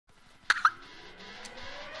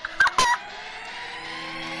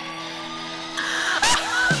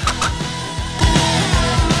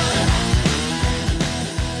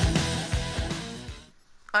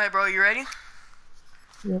Alright, bro, you ready?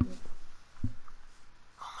 Yeah.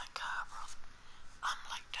 Oh my god, bro. I'm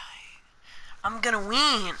like dying. I'm gonna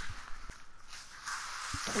win.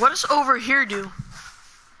 What does over here do?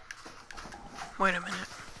 Wait a minute.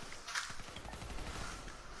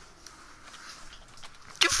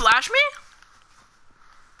 Did you flash me?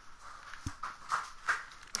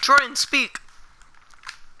 Jordan, speak.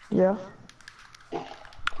 Yeah.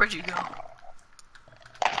 Where'd you go?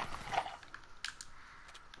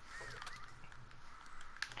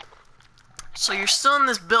 So you're still in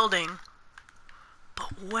this building,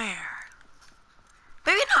 but where?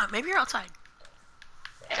 Maybe not. Maybe you're outside.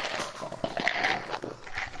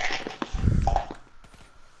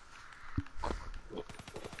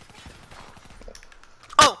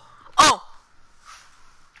 Oh! Oh!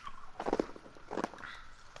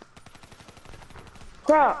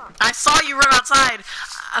 Crap. I saw you run outside.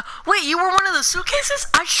 Wait, you were one of the suitcases?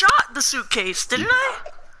 I shot the suitcase, didn't I?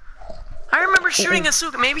 I remember shooting a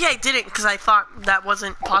suitcase. Maybe I didn't because I thought that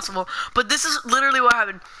wasn't possible. But this is literally what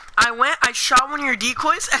happened. I shot one of your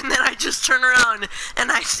decoys, and then I just turn around and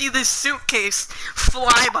I see this suitcase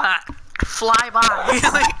fly by.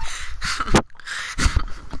 Like,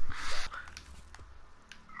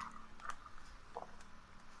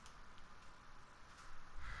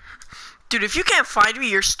 dude, if you can't find me,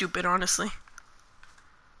 you're stupid, honestly.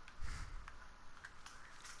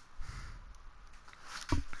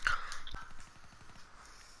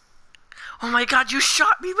 Oh my god, you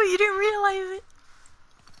shot me, but you didn't realize it.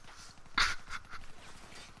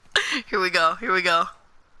 Here we go, here we go.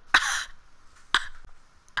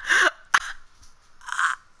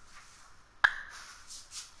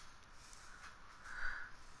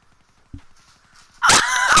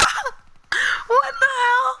 What the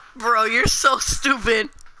hell? Bro, you're so stupid.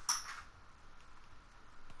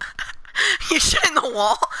 You're shooting the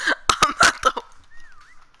wall? I'm not the...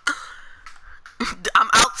 I'm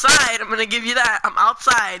outside, I'm gonna give you that. I'm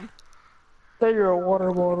outside. Say you're a water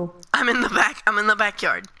bottle. I'm in the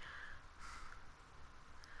backyard.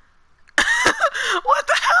 What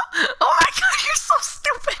the hell? Oh my god, you're so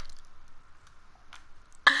stupid.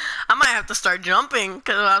 I might have to start jumping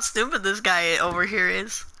because of how stupid this guy over here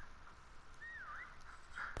is.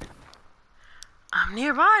 I'm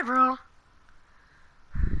nearby, bro.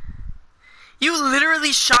 You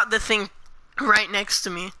literally shot the thing right next to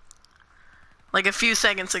me. Like a few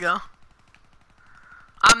seconds ago.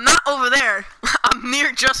 I'm not over there. I'm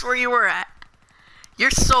near just where you were at.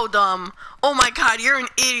 You're so dumb. Oh my god, you're an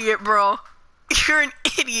idiot, bro. You're an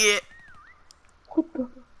idiot. What the?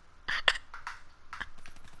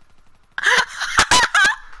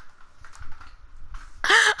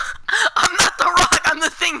 I'm not the rock. I'm the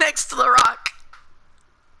thing next to the rock.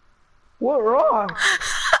 What rock?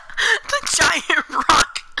 The giant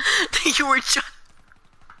rock that you were just...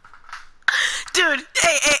 Dude,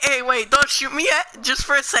 hey, wait, don't shoot me yet. Just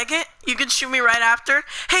for a second. You can shoot me right after.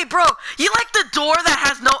 Hey, bro, you like the door that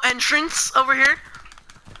has no entrance over here?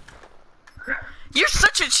 You're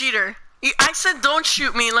such a cheater. I said don't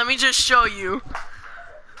shoot me. Let me just show you.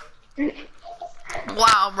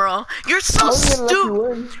 Wow, bro. You're so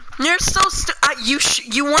stupid. You're so stupid.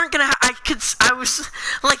 You weren't gonna. I was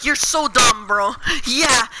like, you're so dumb, bro.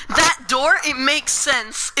 Yeah, that door. It makes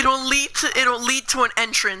sense. It'll lead to an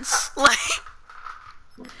entrance. Like.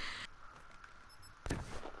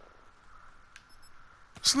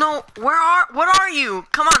 Snow, what are you?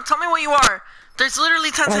 Come on, tell me what you are. There's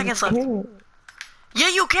literally 10 seconds left. Yeah,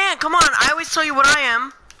 you can. Come on. I always tell you what I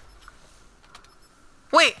am.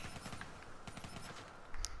 Wait.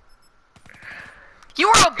 You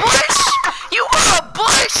were a bush! You were a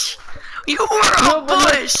bush! You were a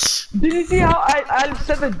bush! Did you see how I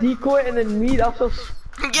set the decoy and then me also?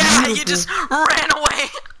 Yeah, you just ran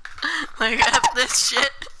away. Like, F this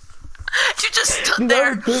shit. You just stood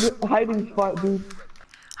there. Good hiding spot, dude.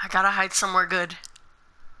 I gotta hide somewhere good.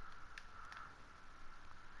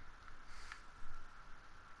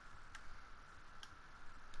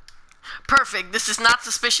 Perfect. This is not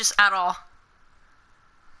suspicious at all.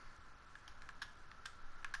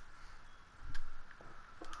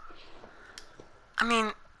 I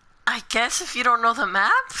mean, I guess if you don't know the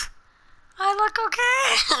map, I look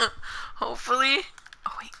okay. Hopefully.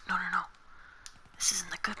 Oh wait, no. This isn't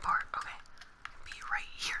the good part. Okay. Be right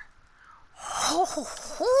here.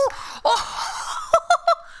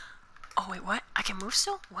 Oh wait, what? I can move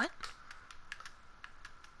still? What?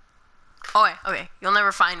 Oh wait, okay. You'll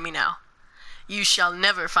never find me now. You shall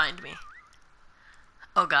never find me.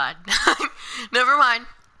 Oh god. Never mind.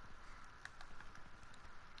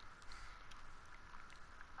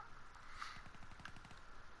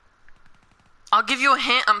 I'll give you a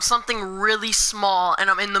hint. I'm something really small, and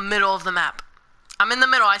I'm in the middle of the map. I'm in the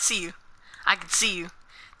middle. I see you. I can see you.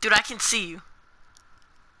 Dude, I can see you.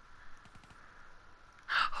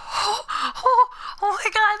 Oh my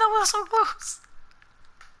god, that was so close.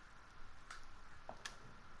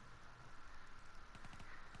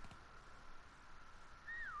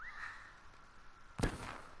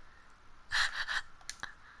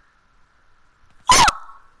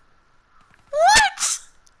 What?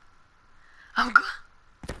 I'm good.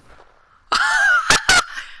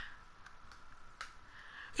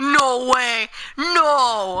 No way.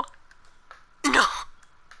 No. No.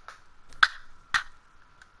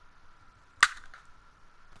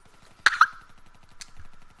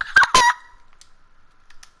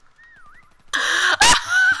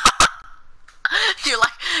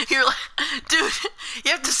 You're like, dude,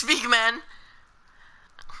 you have to speak, man.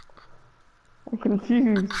 I'm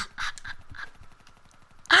confused.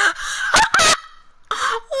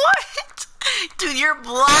 What? Dude, you're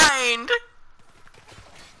blind.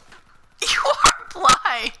 You are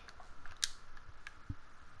blind.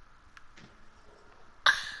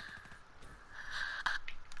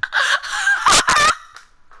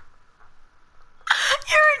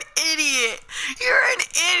 You're an idiot. You're an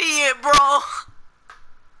idiot, bro.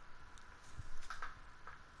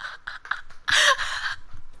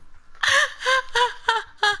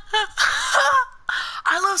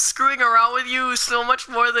 I love screwing around with you so much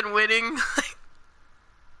more than winning.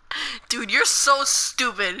 Dude, you're so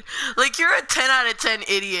stupid. Like, you're a 10 out of 10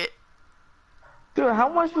 idiot. Dude, how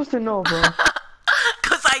am I supposed to know, bro?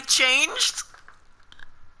 Cause I changed?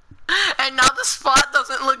 And now the spot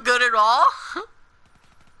doesn't look good at all?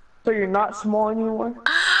 So you're not small anymore?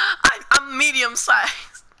 I'm medium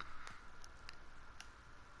sized.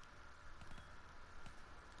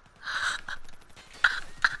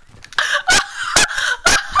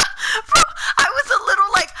 Bro, I was a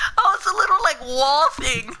little like wall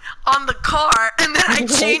thing on the car, and then I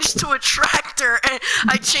changed to a tractor, and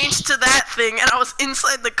I changed to that thing, and I was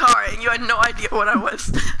inside the car, and you had no idea what I was.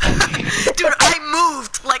 Dude, I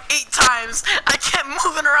moved like 8 times. I kept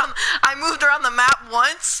moving around. I moved around the map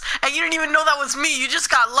once, and you didn't even know that was me. You just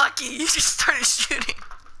got lucky. You just started shooting.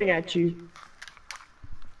 At you.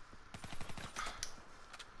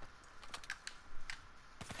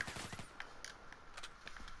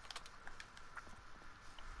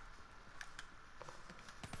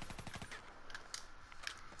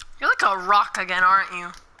 You're like a rock again, aren't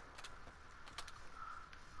you?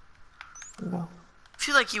 No. I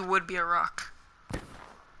feel like you would be a rock. Am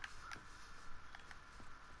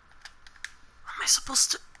I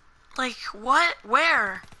supposed to... Like, what?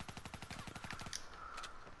 Where?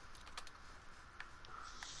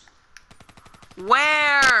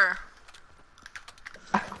 Where?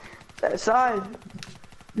 That side.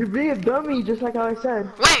 You're being a dummy, just like how I said.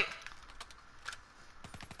 Wait!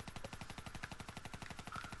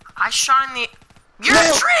 I shot in the... You're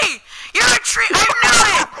a tree! You're a tree! I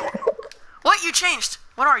knew it! What? You changed.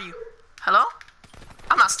 What are you? Hello?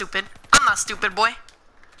 I'm not stupid. I'm not stupid, boy.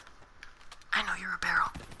 I know you're a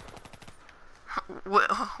barrel.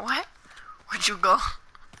 What? Where'd you go?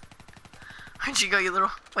 Where'd you go, you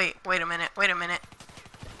little... Wait a minute. Wait a minute.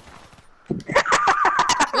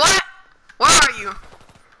 What? Where are you?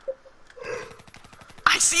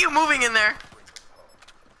 I see you moving in there.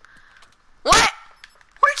 What?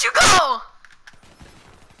 Where'd you go?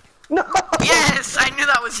 No! Yes, I knew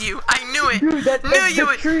that was you. I knew it. Dude, that's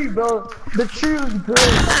the tree, bro. The tree was good.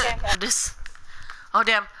 This. Oh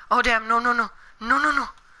damn. Oh damn. No. No.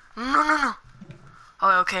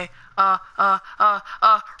 Oh, okay.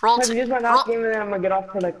 Roll. Use my last game and then I'm gonna get off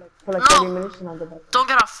for like 30 minutes and I'll go back. Don't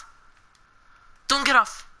get off. Don't get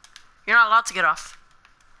off. You're not allowed to get off.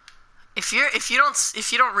 If you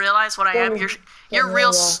don't realize what I am, you're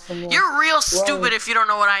real stupid if you don't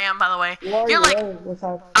know what I am, by the way. You're like,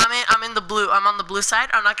 I'm in the blue. I'm on the blue side.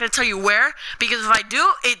 I'm not gonna tell you where, because if I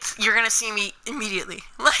do, you're gonna see me immediately.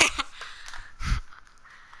 Like,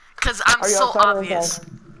 cause I'm so obvious.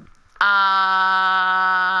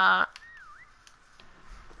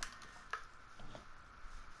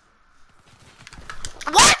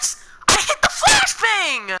 What? I hit the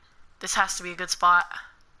flashbang! This has to be a good spot.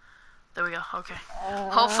 There we go, okay.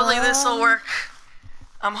 Hopefully this'll work.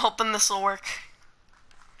 I'm hoping this'll work.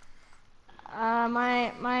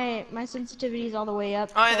 My sensitivity is all the way up.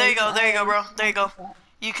 Alright, there you go, bro. There you go.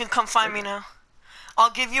 You can come find me now.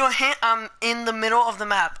 I'll give you a hint, I'm in the middle of the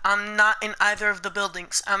map. I'm not in either of the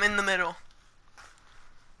buildings. I'm in the middle.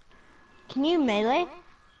 Can you melee?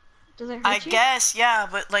 Does it hurt I you? guess, yeah,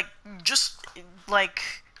 but like, just, like,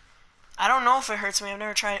 I don't know if it hurts me. I've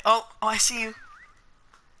never tried. Oh, I see you.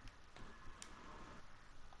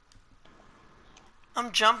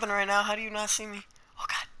 I'm jumping right now. How do you not see me? Oh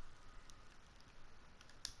god.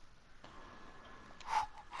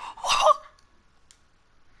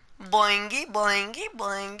 Boingy, boingy,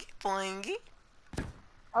 boingy, boingy.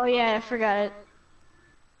 Oh yeah, I forgot it.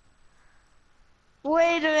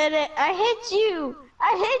 Wait a minute, I hit you!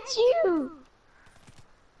 I hit you!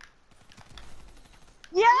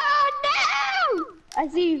 Yo, no! I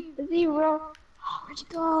see you, bro. Oh, where'd you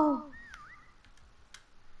go?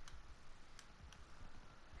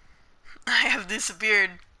 I have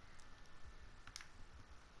disappeared.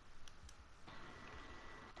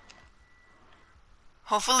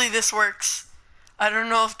 Hopefully this works. I don't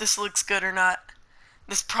know if this looks good or not.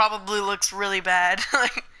 This probably looks really bad.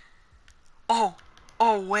 Like, oh,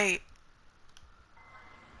 wait.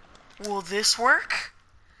 Will this work?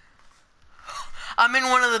 I'm in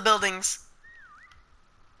one of the buildings.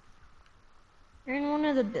 You're in one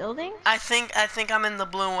of the buildings? I think I'm in the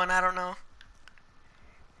blue one. I don't know.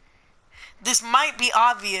 This might be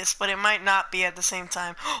obvious, but it might not be at the same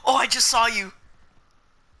time. Oh, I just saw you.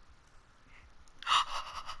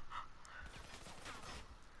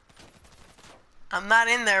 I'm not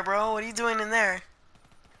in there, bro. What are you doing in there?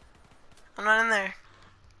 I'm not in there.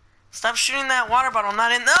 Stop shooting that water bottle. I'm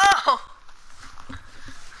not in. No!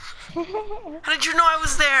 How did you know I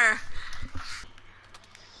was there?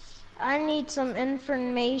 I need some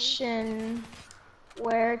information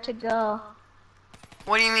where to go.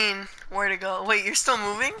 What do you mean? Where to go? Wait, you're still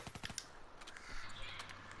moving?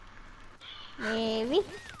 Maybe.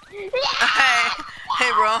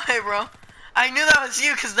 Hey, bro. I knew that was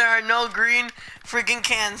you because there are no green freaking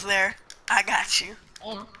cans there. I got you.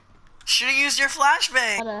 Yeah. Should have used your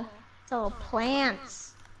flashbang. It's all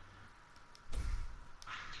plants.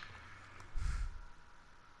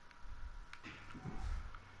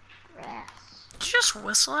 Grass. Did you just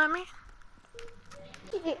whistle at me?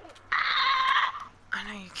 I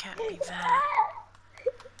know you can't be that.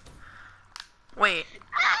 Wait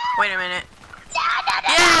a minute.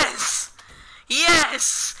 Yes!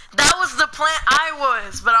 Yes! That was the plant I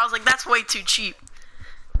was, but I was like, that's way too cheap.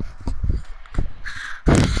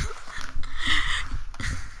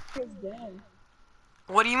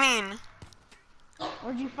 What do you mean?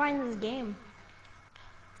 Where'd you find this game?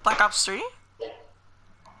 Black Ops 3?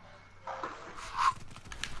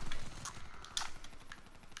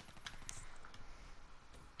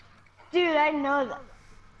 Dude, I know that.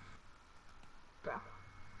 Bro,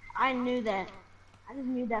 I knew that. I just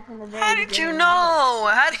knew that from the very beginning. How did you know?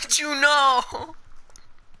 How did you know?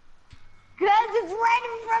 Cause it's right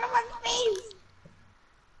in front of my face.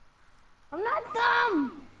 I'm not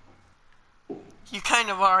dumb. You kind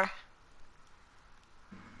of are.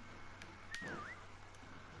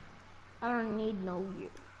 I don't need no you.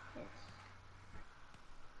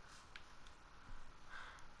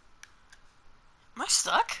 Am I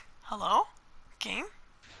stuck? Hello? Game?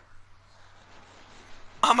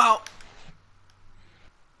 I'm out.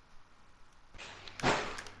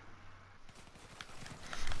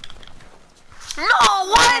 No,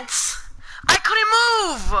 what? I couldn't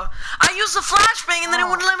move. I used the flashbang and then it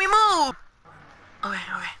wouldn't let me move. Okay.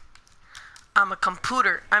 I'm a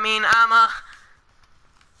computer. I mean, I'm not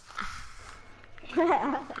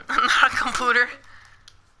a computer.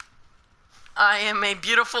 I am a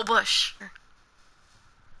beautiful bush.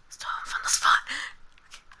 Stop, I found the spot.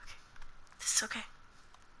 Okay.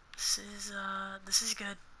 This is okay. This is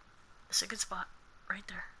good. This is a good spot. Right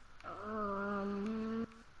there.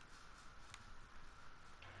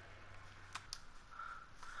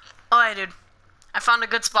 Alright, dude. I found a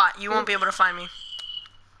good spot. You won't be able to find me.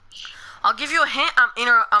 I'll give you a hint.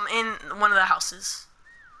 I'm in one of the houses.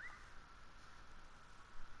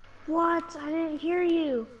 What? I didn't hear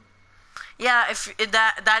you. Yeah, if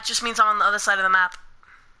that just means I'm on the other side of the map.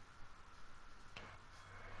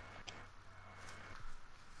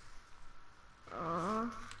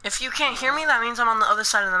 If you can't hear me, that means I'm on the other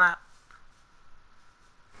side of the map.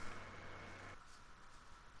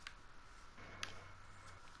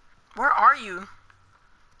 Where are you?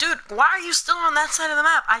 Dude, why are you still on that side of the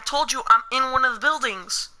map? I told you I'm in one of the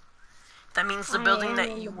buildings. That means the building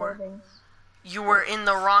that you were. You were in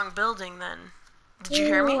the wrong building then. Did you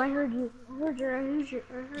hear me? I heard you. I heard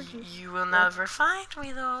you. You will never find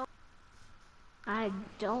me though. I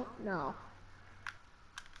don't know.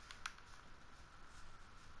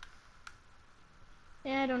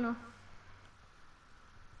 Yeah, I don't know.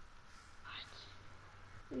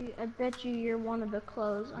 I bet you're one of the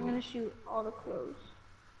clothes. I'm gonna shoot all the clothes.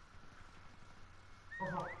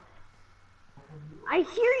 I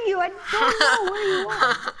hear you. I don't know where you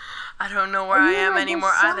are. I don't know where I am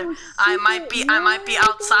anymore either. I might be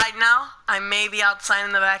outside now. I may be outside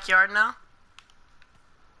in the backyard now.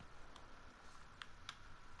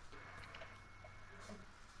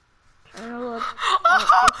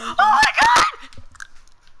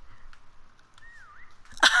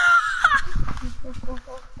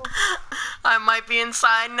 be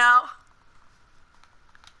inside now.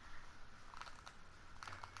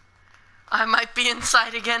 I might be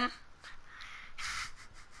inside again.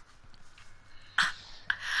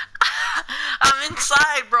 I'm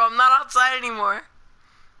inside, bro. I'm not outside anymore.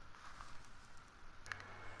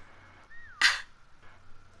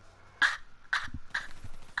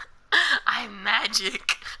 I'm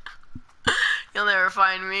magic. You'll never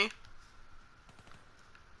find me.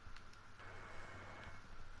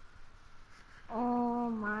 Oh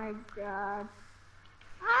my god.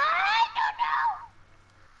 I don't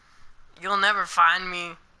know. You'll never find me.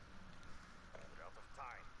 We're out of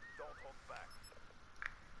time. Don't hold back.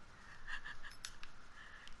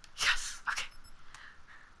 Yes, okay.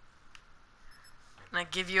 And I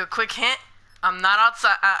give you a quick hint. I'm not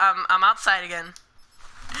outside. I'm outside again.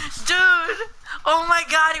 Dude! Oh my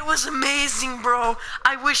god, it was amazing, bro.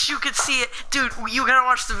 I wish you could see it. Dude, you gotta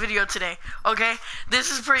watch the video today, okay? This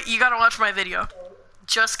is pretty. You gotta watch my video.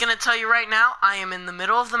 Just gonna tell you right now, I am in the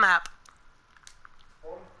middle of the map.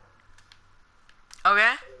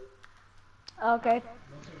 Okay? Okay.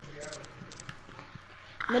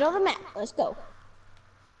 Middle of the map. Let's go.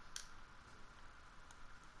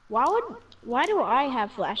 Why do I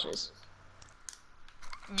have flashes?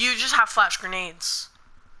 You just have flash grenades.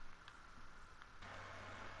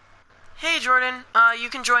 Hey, Jordan. You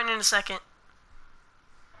can join in a second.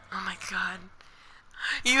 Oh my god.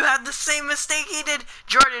 You had the same mistake he did.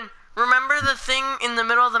 Jordan, remember the thing in the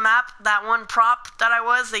middle of the map? That one prop that I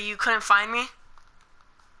was that you couldn't find me?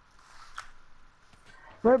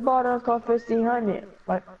 Red bottom cost 1500.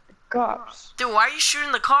 Like cops. Dude, why are you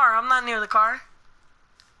shooting the car? I'm not near the car.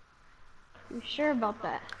 You sure about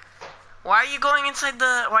that? Why are you going inside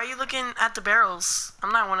the... Why are you looking at the barrels?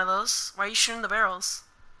 I'm not one of those. Why are you shooting the barrels?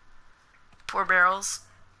 Poor barrels.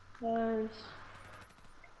 Cause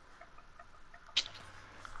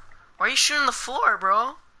Why are you shooting the floor,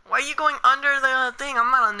 bro? Why are you going under the thing?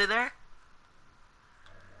 I'm not under there.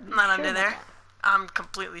 I'm not under there. I'm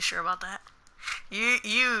completely sure about that.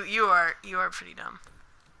 You are pretty dumb.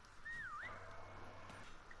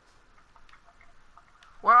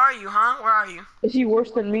 Where are you, huh? Where are you? Is he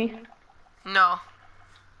worse than me? No.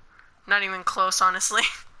 Not even close, honestly.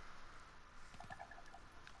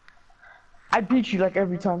 I beat you like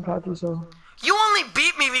every time, Tati, so. You only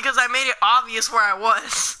beat me because I made it obvious where I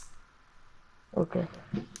was. Okay.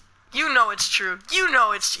 You know it's true. You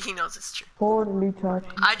know it's he knows it's true. Holy Tati.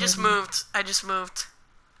 I just moved. I just moved.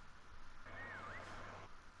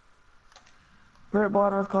 Red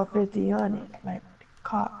bottom cost 1500. Like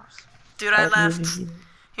cops. Dude, I left.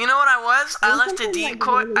 You know what I was? I left a something like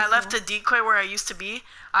decoy. really I left a decoy where I used to be.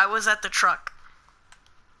 I was at the truck.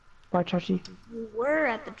 Bye, Chachi. you were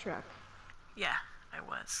at the truck. Yeah, I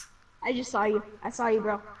was. I just saw you. I saw you,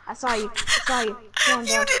 bro. I saw you. I saw you. Come on,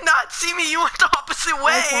 bro. You did not see me. You went the opposite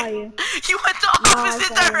way. I saw you. You went the No, I opposite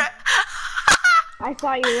saw you. direction. I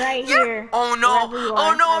saw you right here. Oh no. Wherever you Oh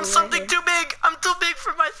are, I no, saw I'm you something right too big. I'm too big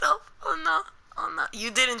for myself. Oh no. Oh no. You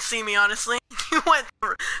didn't see me, honestly. You went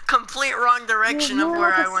the complete wrong direction You of were where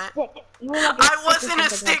like I a went. stick. You were like a I stick or wasn't a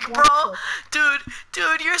something, stick, like bro. plastic.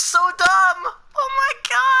 Dude, you're so dumb. Oh my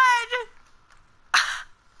god.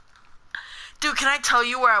 Dude, can I tell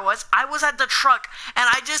you where I was? I was at the truck, and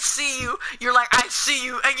I just see you. You're like, I see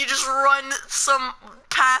you, and you just run some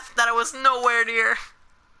path that I was nowhere near.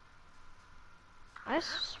 I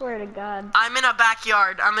swear to God. I'm in a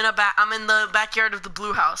backyard. I'm in the backyard of the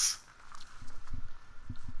blue house.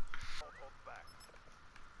 Don't hold back.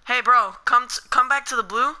 Hey, bro, come back to the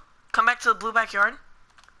blue. Come back to the blue backyard.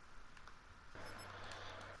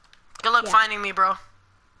 Good luck Yeah. finding me, bro.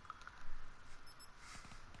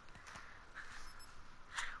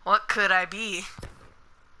 What could I be?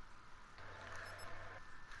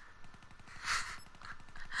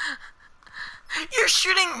 You're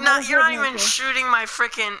shooting. No, you're not even shooting my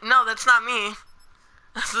freaking. No, that's not me.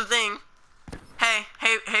 That's the thing. Hey,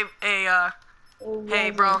 hey,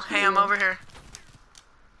 bro. Hey, I'm over here.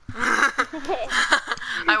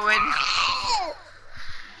 I win.